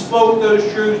Testament. He spoke those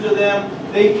truths to them.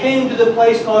 They came to the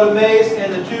place called Emmaus,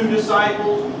 and the 2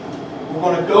 disciples were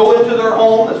going to go into their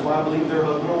home. That's why I believe they're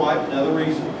husband and wife, another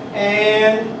reason.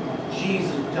 And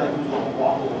Jesus would tell them he was going to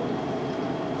walk along.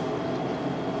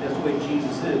 That's the way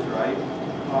Jesus is, right?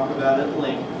 Talk about it at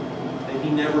length. That He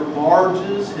never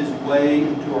barges His way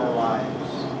into our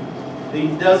lives. That He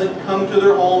doesn't come to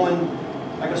their home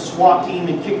and like a SWAT team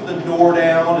and kick the door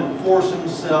down and force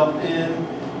Himself in.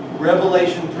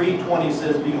 Revelation 3:20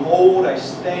 says, behold, I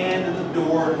stand at the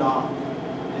door and knock.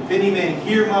 If any man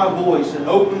hear my voice and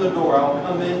open the door, I will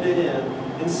come into him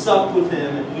and sup with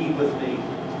him and he with me.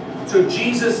 So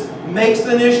Jesus makes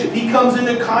the initiative. He comes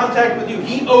into contact with you.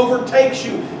 He overtakes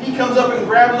you. He comes up and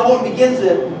grabs the hold and begins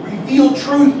to reveal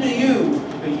truth to you.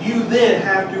 But you then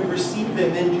have to receive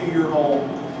Him into your home.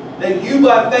 That you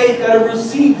by faith got to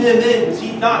receive Him in. Because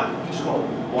He's just going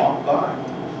to walk by.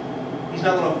 He's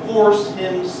not going to force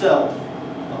Himself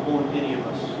upon any of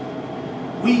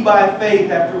us. We by faith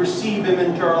have to receive Him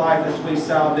into our life. That's the way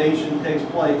salvation takes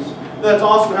place. That's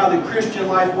also how the Christian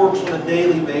life works on a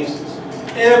daily basis.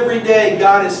 Every day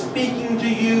God is speaking to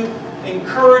you,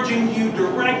 encouraging you,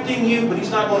 directing you, but He's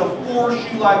not going to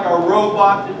force you like a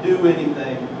robot to do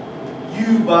anything.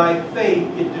 you by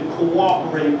faith get to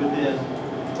cooperate with Him.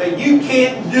 That you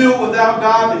can't do it without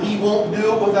God, but He won't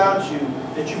do it without you.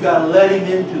 That you've got to let Him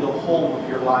into the home of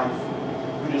your life.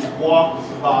 We just walk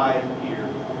by here.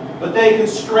 But they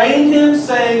constrained Him,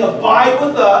 saying, Abide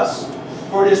with us,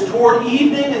 for it is toward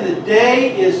evening, and the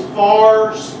day is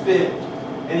far spent.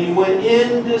 And He went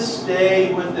in to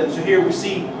stay with them. So here we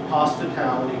see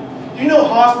hospitality. Do you know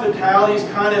hospitality is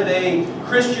kind of a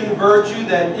Christian virtue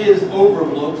that is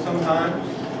overlooked sometimes?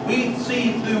 We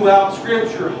see throughout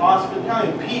Scripture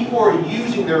hospitality. People are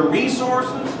using their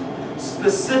resources,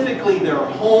 specifically their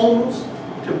homes,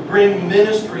 to bring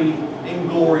ministry and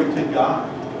glory to God.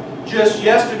 Just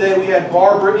yesterday we had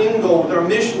Barbara Ingold with our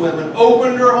mission women,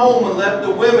 opened her home and let the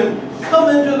women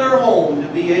come into their home to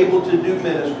be able to do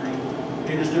ministry.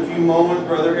 In just a few moments,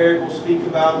 Brother Eric will speak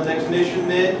about the next mission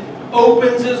men.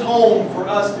 Opens his home for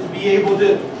us to be able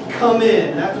to come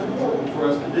in. That's important for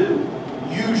us to do.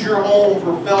 Use your home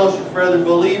for fellowship for other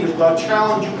believers. But I'll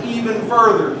challenge you even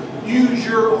further. Use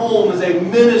your home as a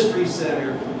ministry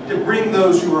center to bring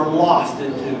those who are lost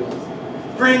into.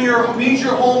 Use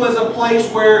your home as a place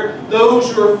where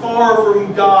those who are far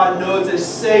from God know it's a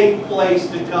safe place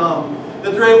to come.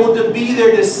 That they're able to be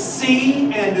there to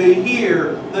see and to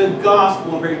hear the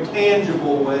gospel in very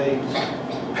tangible ways.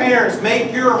 Parents,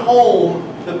 make your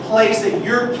home the place that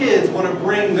your kids want to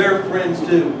bring their friends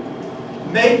to.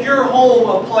 Make your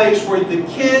home a place where the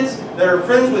kids that are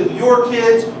friends with your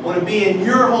kids want to be in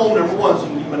your home, number one, so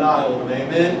you can keep an eye on them,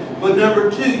 amen? But number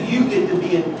two, you get to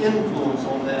be an influence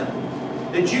on them.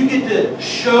 That you get to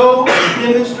show and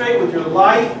demonstrate with your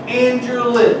life and your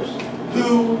lips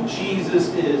who Jesus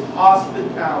is.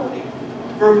 Hospitality.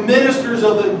 For ministers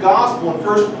of the gospel,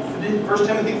 in 1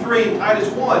 Timothy 3 and Titus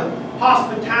 1,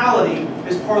 hospitality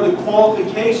is part of the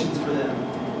qualifications for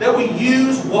them. That we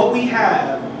use what we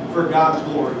have for God's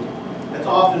glory. That's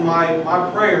often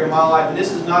my prayer in my life. And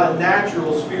this is not a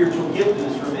natural spiritual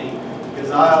giftedness for me, because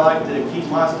I like to keep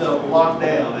my stuff locked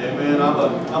down. Amen. I'm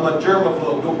a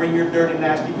germaphobe. Don't bring your dirty,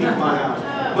 nasty feet in my house.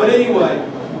 But anyway,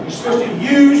 you're supposed to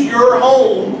use your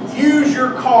home, use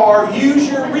your car, use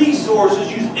your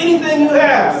resources, use anything you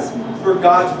have for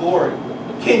God's glory.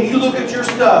 Can you look at your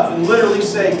stuff and literally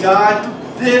say, God,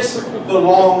 this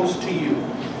belongs to you.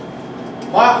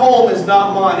 My home is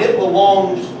not mine. It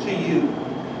belongs to you.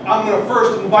 I'm going to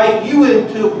first invite you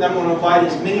into it, and I'm going to invite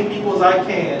as many people as I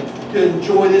can to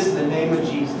enjoy this in the name of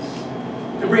Jesus.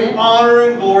 To bring honor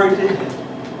and glory to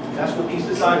Him. That's what these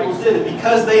disciples did. And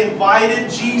because they invited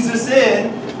Jesus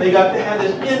in, they got to have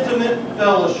this intimate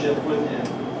fellowship with Him.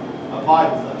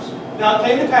 Abide with us. Now it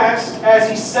came to pass, as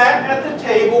He sat at the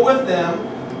table with them,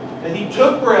 that He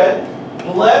took bread,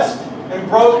 blessed, and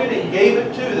broke it, and gave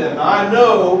it to them. Now, I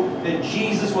know that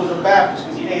Jesus was a Baptist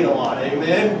because He ate a lot.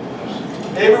 Amen?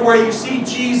 Everywhere you see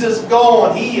Jesus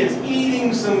going, He is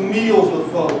eating some meals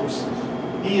with folks.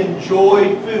 He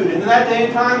enjoyed food. And in that day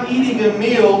and time, eating a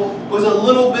meal was a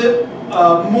little bit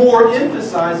more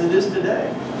emphasized than it is today.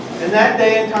 In that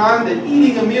day and time, that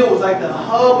eating a meal was like the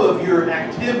hub of your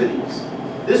activities.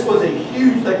 This was a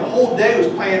huge, like a whole day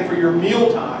was planned for your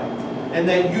mealtime. And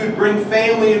that you would bring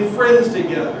family and friends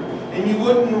together. And you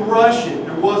wouldn't rush it.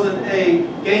 There wasn't a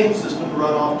game system to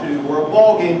run off to, or a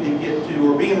ball game to get to,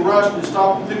 or being rushed to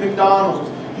stop through McDonald's.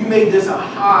 You made this a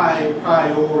high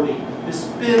priority, to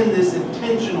spend this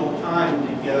intentional time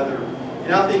together.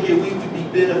 And I think it would be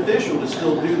beneficial to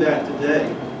still do that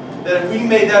today. That if we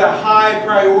made that a high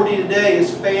priority today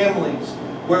as families,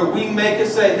 where we make it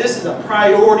say, this is a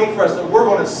priority for us, that we're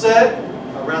going to sit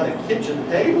around the kitchen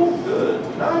table.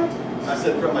 Good night. I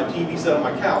said from my TV set on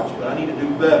my couch, but I need to do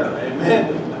better.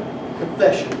 Amen.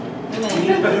 Confession. We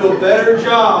need to do a better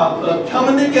job of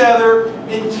coming together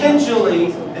intentionally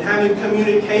and having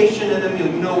communication in the meal.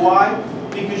 You know why?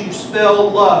 Because you spell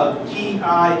love,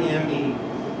 T-I-M-E.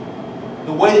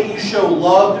 The way that you show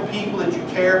love to people that you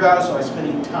care about is by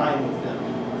spending time with them.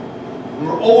 When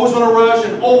we're always on a rush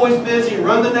and always busy,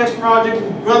 run the next project,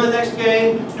 run the next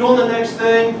game, doing the next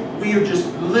thing, we are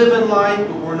just living life,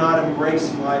 but we're not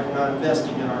embracing life. We're not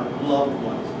investing in our loved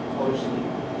ones closely.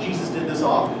 Jesus did this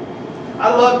often. I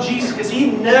love Jesus because He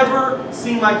never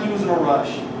seemed like He was in a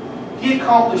rush. He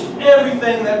accomplished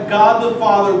everything that God the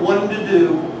Father wanted him to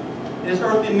do in His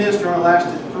earthly ministry, and it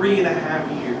lasted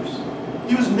 3.5 years.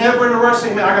 He was never in a rush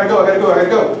saying, man, I gotta go, I gotta go, I gotta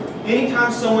go.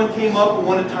 Anytime someone came up and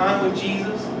wanted time with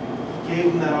Jesus, He gave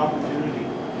them that opportunity.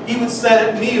 He would sit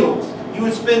at meals. He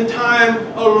would spend time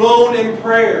alone in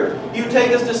prayer. He would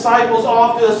take His disciples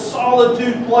off to a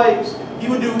solitude place. He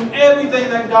would do everything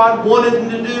that God wanted Him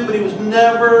to do, but He was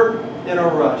never in a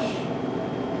rush.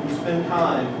 He would spend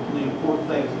time on the important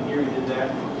things, and here He did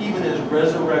that, even in His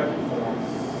resurrected form.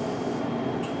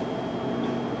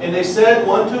 And they said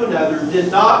one to another,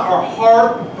 did not our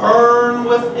heart burn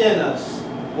within us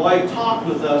while he talked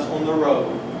with us on the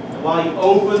road, and while he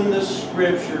opened the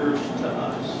Scriptures to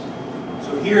us?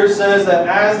 So here it says that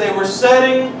as they were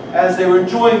sitting, as they were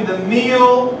enjoying the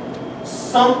meal,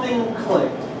 something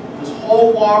clicked. This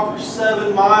whole walk for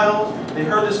 7 miles, they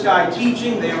heard this guy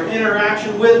teaching, they were in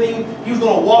interaction with him, he was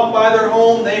going to walk by their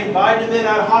home, they invited him in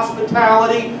out of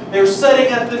hospitality, they were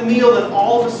sitting at the meal, and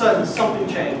all of a sudden something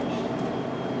changed.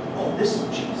 Oh, this is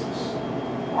Jesus.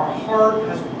 Our heart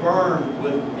has burned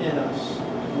within us.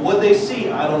 What they see,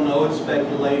 I don't know, it's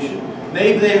speculation.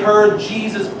 Maybe they heard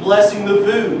Jesus blessing the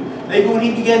food. Maybe when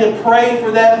he began to pray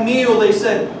for that meal, they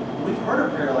said, we've heard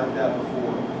a prayer like that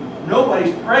before.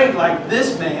 Nobody's prayed like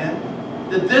this man.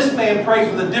 That this man prays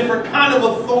with a different kind of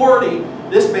authority.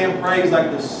 This man prays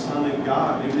like the Son of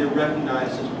God. Maybe they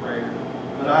recognized his prayer.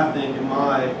 But I think, in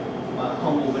my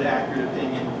humble but accurate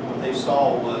opinion, what they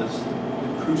saw was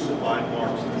the crucified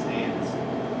marks in his hands.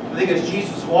 I think as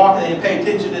Jesus was walking, they didn't pay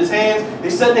attention to his hands. They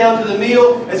sat down to the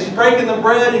meal. As he's breaking the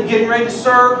bread and getting ready to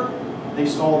serve, they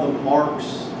saw the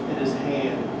marks in his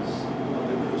hands of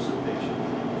the crucifixion.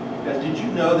 Guys, did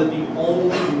you know that the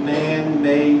only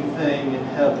man-made thing in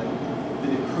heaven are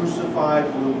the crucified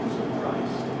wounds of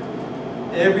Christ?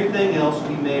 Everything else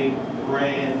we made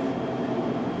brand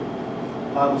new.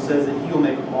 The Bible says that he will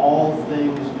make all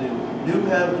things new. New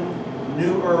heaven,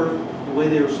 new earth, the way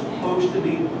they were supposed to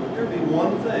be. There will be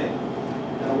one thing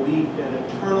that will be an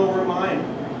eternal reminder.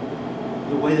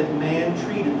 The way that man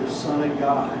treated the Son of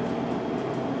God.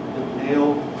 The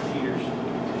nail-pierced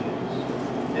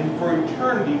hands. And for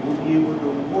eternity, we'll be able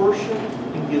to worship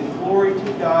and give glory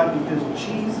to God because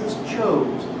Jesus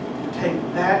chose to take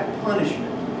that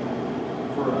punishment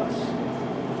for us.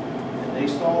 And they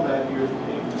saw that here at the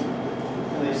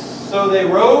table. So they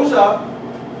rose up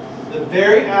the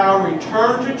very hour,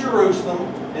 returned to Jerusalem,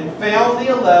 and found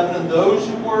the 11 and those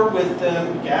who were with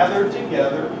them gathered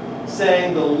together,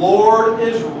 saying, the Lord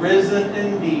is risen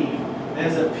indeed, and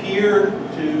has appeared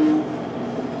to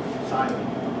Simon.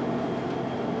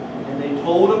 And they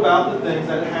told about the things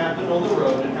that happened on the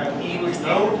road and how he was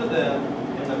known to them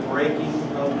in the breaking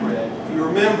of bread. If you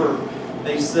remember,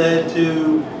 they said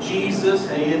to Jesus,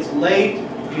 hey, it's late,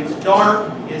 it's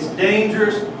dark, it's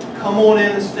dangerous, come on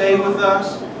in and stay with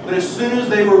us. But as soon as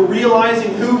they were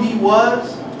realizing who he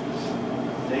was,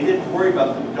 they didn't worry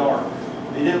about the dark.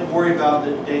 They didn't worry about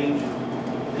the danger.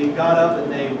 They got up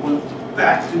and they went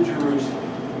back to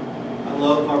Jerusalem. I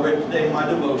love, I read today in my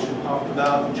devotion, talked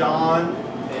about John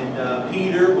and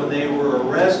Peter when they were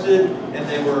arrested and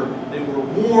they were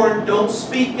warned, don't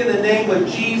speak in the name of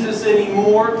Jesus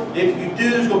anymore. If you do,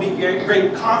 there's going to be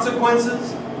great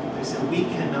consequences. They said, we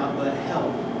cannot but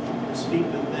help to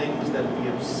speak the things that we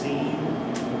have seen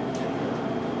and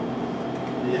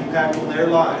heard. The impact on their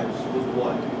lives was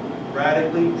what?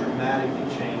 Radically,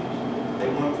 dramatically changed. They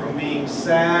went from being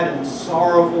sad and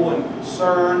sorrowful and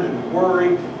concerned and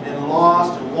worried and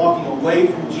lost and walking away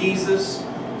from Jesus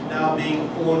to now being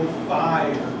on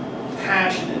fire,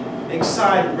 passionate,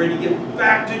 excited, ready to get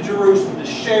back to Jerusalem to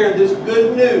share this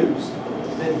good news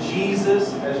that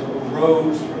Jesus has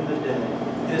arose from the dead.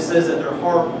 And it says that their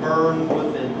heart burned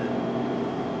within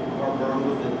them. Heart burned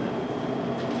within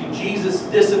them. See, Jesus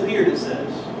disappeared, it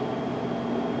says.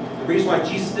 The reason why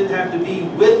Jesus didn't have to be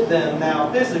with them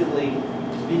now physically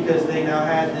is because they now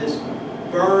had this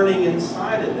burning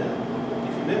inside of them.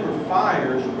 If you remember,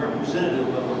 fire is representative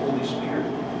of the Holy Spirit.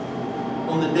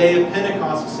 On the day of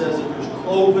Pentecost, it says that there's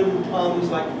cloven tongues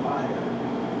like fire.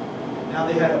 Now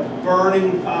they had a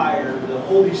burning fire, the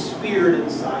Holy Spirit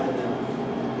inside of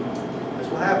them. That's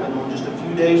what happened on just a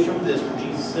few days from this, when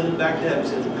Jesus ascended back to heaven. He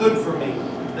says, good for me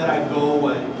that I go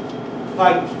away. If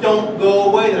I don't go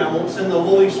away, then I won't send the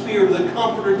Holy Spirit, the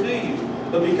Comforter, to you.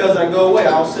 But because I go away,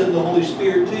 I'll send the Holy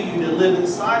Spirit to you to live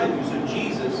inside of you. So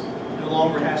Jesus no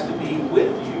longer has to be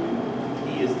with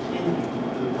you. He is in you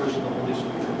through the person of the Holy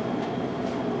Spirit.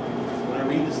 When I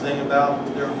read this thing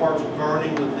about their hearts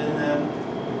burning within them,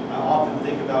 I often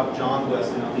think about John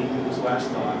Wesley. And I'll leave you this last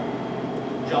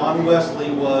thought. John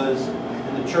Wesley was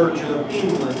in the Church of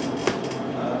England,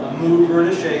 a mover and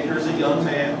a shaker as a young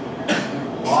man.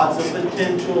 Lots of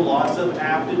potential, lots of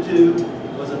aptitude.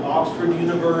 Was at Oxford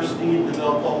University and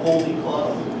developed a holy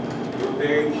club. They were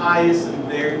very pious and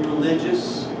very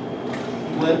religious.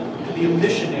 He went to be a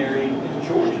missionary in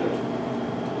Georgia,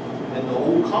 in the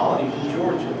old colonies in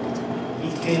Georgia. He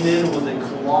came in and was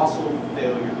a colossal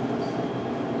failure.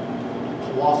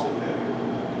 Colossal failure.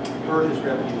 Hurt his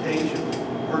reputation,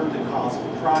 hurt the cause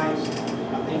of Christ.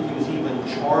 I think he was even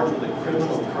charged with a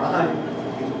criminal crime.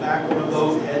 He was back on a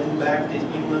boat heading back to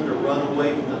England to run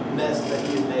away from the mess that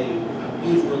he had made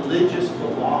He was religious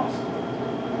but lost.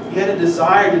 He had a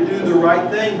desire to do the right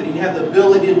thing, but he didn't have the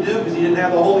ability to do it because he didn't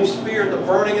have the Holy Spirit, the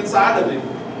burning inside of him.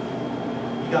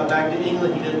 He got back to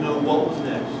England, he didn't know what was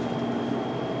next.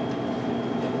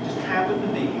 It just happened to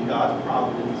be in God's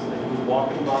providence that he was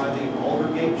walking by the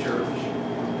Aldergate Church,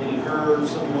 and he heard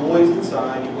some noise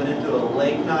inside. He went into a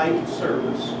late night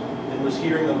service and was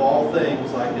hearing of all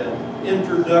things like an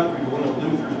introductory to one of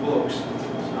Luther's books.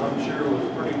 So I'm sure it was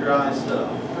pretty dry stuff.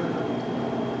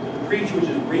 The preacher was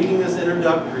just reading this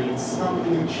introductory, and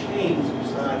something changed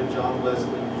inside of John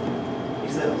Wesley.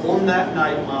 He said, on that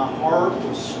night my heart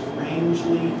was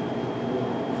strangely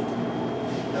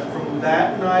warmed. That from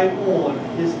that night on,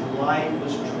 his life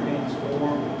was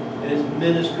transformed, and his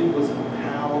ministry was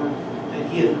empowered, and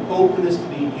he had openness to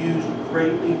be used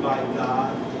greatly by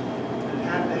God. And it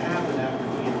had to happen after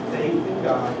he had faith in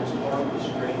God. His heart was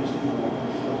strangely warmed.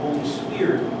 The Holy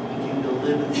Spirit began to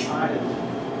live inside of him.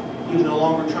 He was no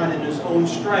longer trying in his own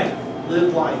strength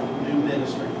live life and do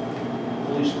ministry. The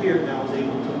Holy Spirit now is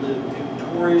able to live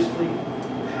victoriously,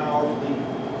 powerfully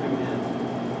through him.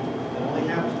 It only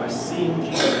happens by seeing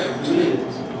Jesus for who he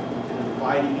is and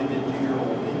inviting him into your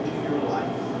home, into your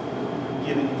life,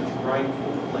 giving him his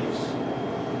rightful place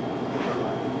in your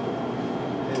life.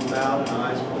 Heads bowed and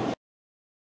eyes closed.